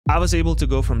I was able to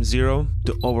go from 0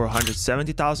 to over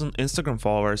 170,000 Instagram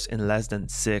followers in less than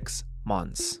 6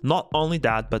 months. Not only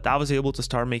that, but I was able to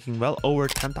start making well over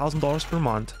 $10,000 per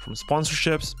month from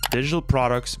sponsorships, digital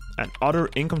products, and other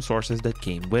income sources that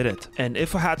came with it. And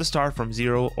if I had to start from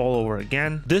 0 all over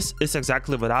again, this is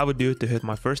exactly what I would do to hit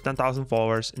my first 10,000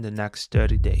 followers in the next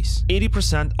 30 days.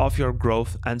 80% of your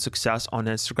growth and success on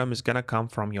Instagram is gonna come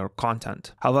from your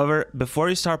content. However, before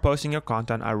you start posting your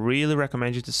content, I really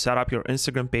recommend you to set up your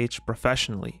Instagram page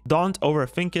professionally. Don't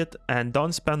overthink it and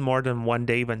don't spend more than one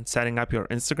day when setting up your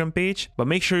Instagram page, but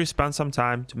make sure you spend some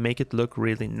time to make it look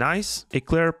really nice. A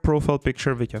clear profile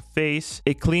picture with your face,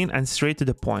 a clean and straight to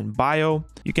the point bio.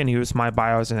 You can use my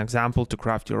bio as an example to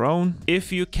craft your own.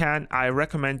 If you can, I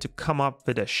recommend to come up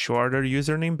with a shorter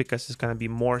username because it's going to be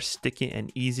more sticky and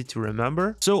easy to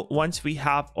remember. So once we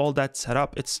have all that set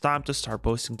up, it's time to start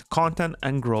posting the content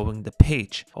and growing the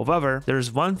page. However,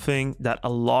 there's one thing that a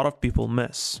lot of people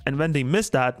miss. And when they miss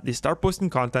that, they start posting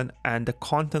content and the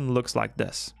content looks like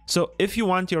this. So if you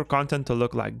want your content to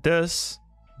look like this,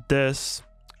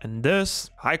 and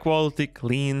this, high quality,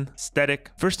 clean,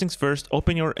 aesthetic. First things first,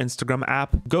 open your Instagram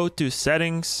app, go to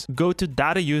settings, go to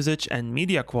data usage and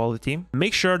media quality.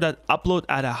 Make sure that upload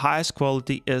at the highest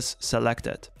quality is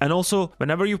selected. And also,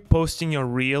 whenever you're posting your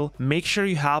reel, make sure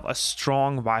you have a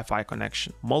strong Wi-Fi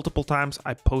connection. Multiple times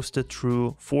I posted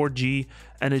through 4G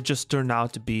and it just turned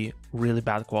out to be really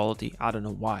bad quality. I don't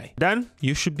know why. Then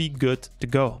you should be good to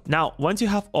go. Now, once you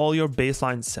have all your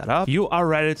baselines set up, you are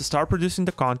ready to start producing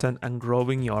the content and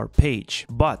growing your page.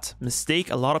 But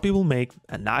mistake a lot of people make,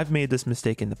 and I've made this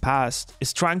mistake in the past,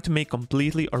 is trying to make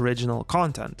completely original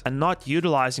content and not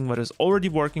utilizing what is already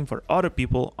working for other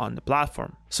people on the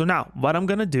platform. So now what I'm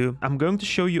gonna do, I'm going to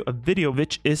show you a video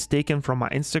which is taken from my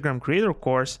Instagram creator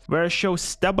course where I show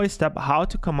step by step how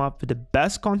to come up with the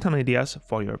best content ideas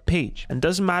for your page. And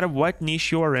doesn't matter what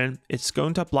niche you are in, it's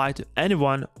going to apply to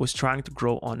anyone who's trying to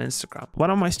grow on Instagram. One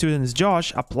of my students,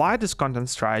 Josh, applied this content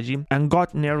strategy and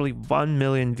got nearly 1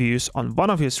 million views on one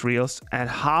of his reels and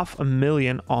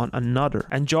 500,000 on another.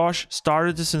 And Josh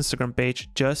started this Instagram page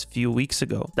just a few weeks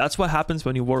ago. That's what happens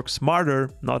when you work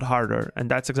smarter, not harder.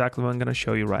 And that's exactly what I'm gonna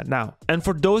show you right now. And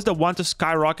for those that want to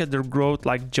skyrocket their growth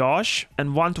like Josh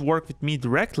and want to work with me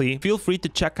directly, feel free to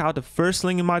check out the first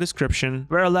link in my description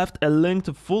where I left a link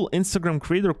to full Instagram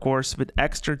creator course with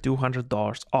extra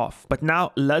 $200 off. But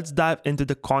now let's dive into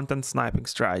the content sniping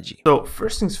strategy. So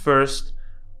first things first,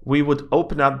 we would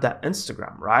open up the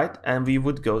Instagram, right? And we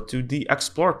would go to the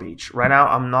explore page. Right now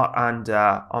I'm not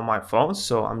on my phone,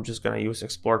 so I'm just gonna use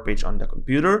explore page on the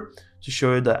computer to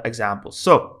show you the examples.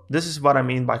 So this is what I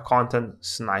mean by content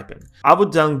sniping. I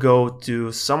would then go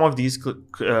to some of these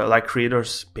like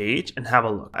creators page and have a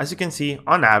look. As you can see,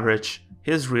 on average,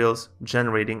 his reels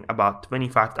generating about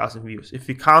 25,000 views. If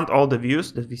we count all the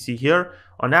views that we see here,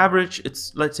 on average,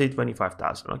 it's, let's say,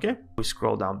 25,000, okay? We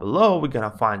scroll down below, we're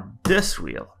gonna find this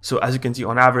reel. So as you can see,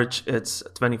 on average, it's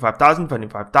 25,000,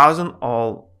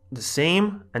 all the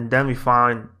same. And then we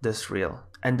find this reel.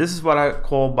 And this is what I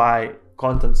call by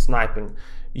content sniping.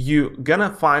 You're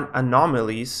gonna find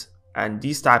anomalies and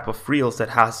these type of reels that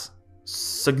has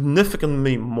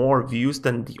significantly more views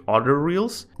than the other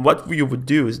reels. What you would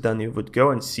do is then you would go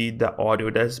and see the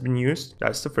audio that has been used.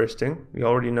 That's the first thing. We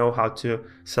already know how to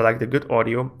select the good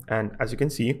audio, and as you can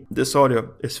see, this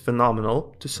audio is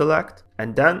phenomenal to select.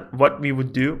 And then what we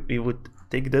would do, we would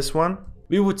take this one,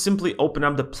 we would simply open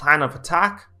up the plan of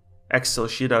attack Excel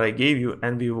sheet that I gave you,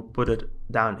 and we will put it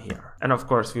down here. And of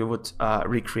course we would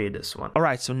recreate this one. All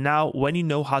right, so now when you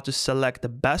know how to select the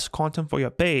best content for your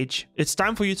page, it's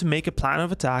time for you to make a plan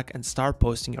of attack and start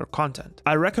posting your content.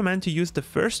 I recommend to use the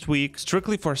first week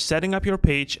strictly for setting up your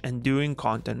page and doing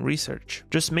content research.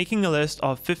 Just making a list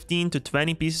of 15 to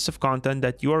 20 pieces of content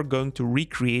that you are going to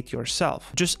recreate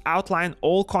yourself. Just outline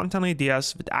all content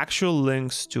ideas with actual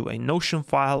links to a Notion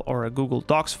file or a Google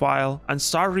Docs file and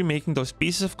start remaking those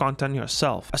pieces of content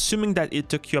yourself. Assuming that it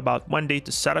took you about 1 day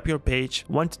to set up your page,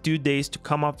 1 to 2 days to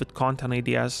come up with content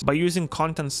ideas. By using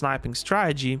content sniping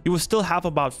strategy, you will still have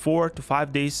about 4 to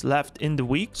 5 days left in the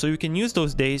week, so you can use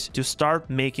those days to start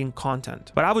making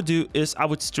content. What I would do is I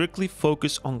would strictly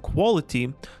focus on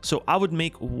quality, so I would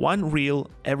make 1 reel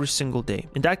every single day.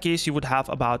 In that case, you would have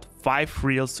about 5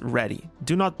 reels ready.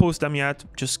 Do not post them yet,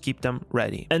 just keep them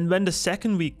ready. And when the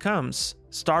second week comes,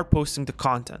 start posting the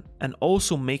content and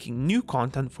also making new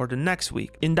content for the next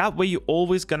week. In that way, you're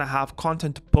always gonna have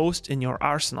content to post in your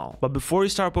arsenal. But before you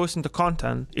start posting the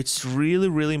content, it's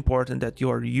really important that you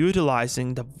are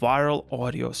utilizing the viral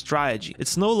audio strategy.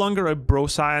 It's no longer a bro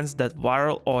science that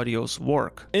viral audios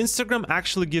work. Instagram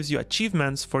actually gives you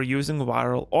achievements for using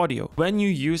viral audio. When you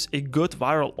use a good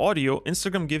viral audio,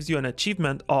 Instagram gives you an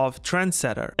achievement of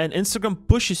trendsetter, and Instagram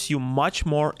pushes you much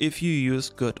more if you use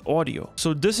good audio.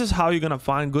 So this is how you're gonna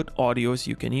find good audios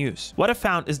you can use. What I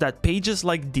found is that pages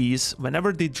like these,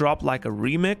 whenever they drop like a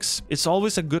remix, it's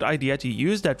always a good idea to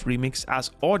use that remix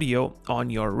as audio on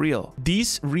your reel.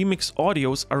 These remix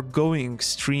audios are going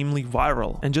extremely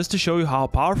viral, and just to show you how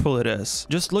powerful it is,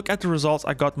 just look at the results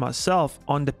I got myself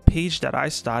on the page that I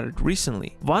started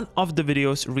recently. One of the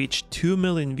videos reached 2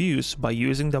 million views by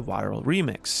using the viral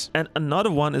remix, and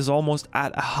another one is almost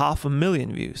at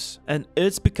 500,000 views, and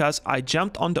it's because I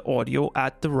jumped on the audio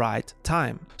at the right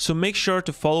time. So make sure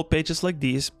to follow pages like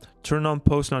these, turn on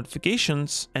post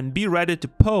notifications, and be ready to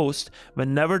post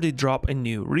whenever they drop a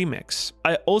new remix.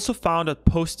 I also found that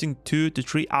posting 2 to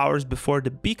 3 hours before the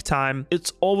peak time,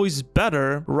 it's always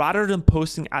better rather than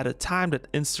posting at a time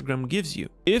that Instagram gives you.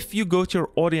 If you go to your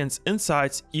audience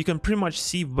insights, you can pretty much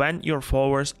see when your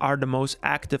followers are the most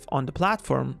active on the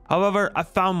platform. However, I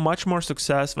found much more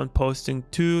success when posting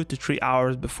 2 to 3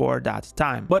 hours before that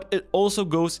time. But it also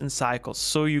goes in cycles,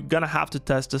 so you're gonna have to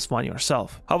test this one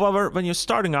yourself. However, when you're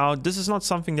starting out, this is not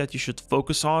something that you should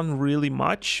focus on really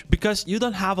much because you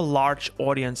don't have a large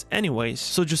audience anyways.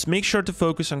 So just make sure to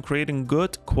focus on creating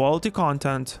good quality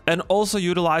content and also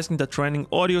utilizing the trending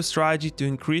audio strategy to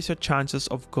increase your chances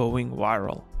of going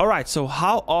viral. Alright, so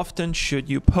how often should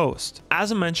you post?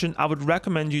 As I mentioned, I would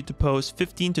recommend you to post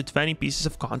 15 to 20 pieces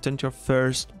of content your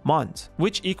first month,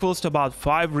 which equals to about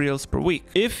 5 reels per week.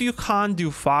 If you can't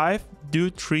do 5, do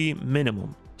 3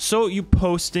 minimum. So you're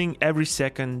posting every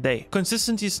second day.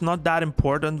 Consistency is not that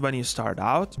important when you start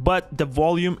out, but the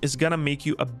volume is gonna make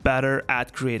you better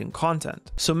at creating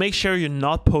content. So make sure you're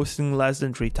not posting less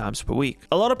than 3 times per week.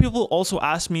 A lot of people also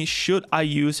ask me, should I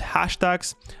use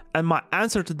hashtags? And my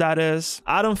answer to that is,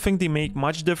 I don't think they make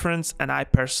much difference, and I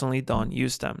personally don't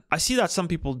use them. I see that some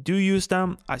people do use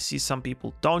them, I see some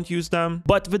people don't use them,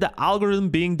 but with the algorithm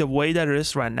being the way that it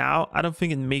is right now, I don't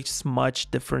think it makes much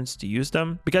difference to use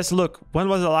them. Because look, when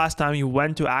was the last time you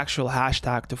went to actual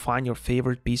hashtag to find your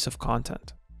favorite piece of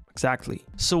content? Exactly.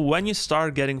 So when you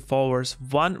start getting followers,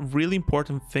 one really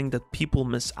important thing that people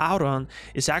miss out on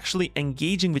is actually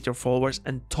engaging with your followers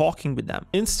and talking with them.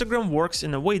 Instagram works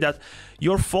in a way that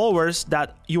your followers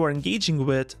that you are engaging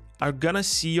with are gonna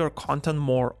see your content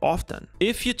more often.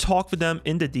 If you talk with them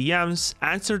in the DMs,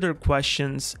 answer their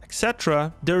questions,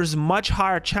 etc., there's much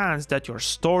higher chance that your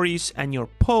stories and your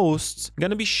posts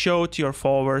gonna be shown to your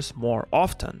followers more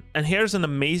often. And here's an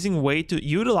amazing way to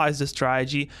utilize this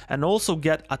strategy and also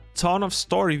get a ton of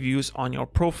story views on your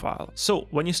profile. So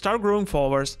when you start growing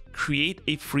followers, create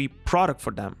a free product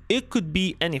for them. It could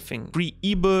be anything: free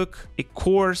ebook, a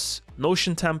course,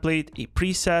 Notion template, a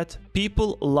preset.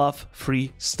 People love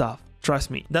free stuff.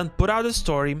 Trust me. Then put out a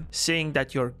story saying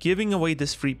that you're giving away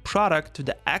this free product to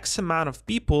the X amount of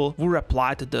people who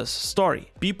reply to this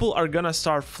story. People are gonna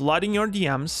start flooding your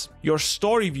DMs, your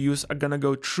story views are gonna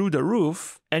go through the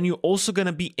roof, and you're also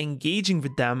gonna be engaging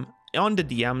with them on the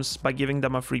DMs by giving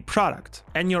them a free product.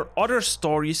 And your other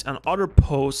stories and other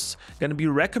posts gonna be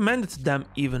recommended to them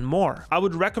even more. I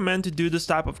would recommend to do this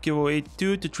type of giveaway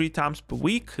 2 to 3 times per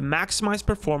week to maximize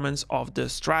performance of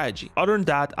this strategy. Other than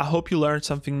that, I hope you learned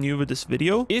something new with this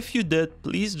video. If you did,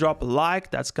 please drop a like,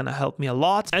 that's gonna help me a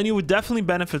lot. And you would definitely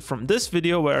benefit from this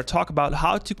video where I talk about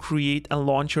how to create and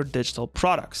launch your digital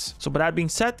products. So with that being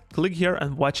said, click here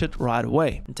and watch it right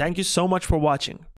away. And thank you so much for watching.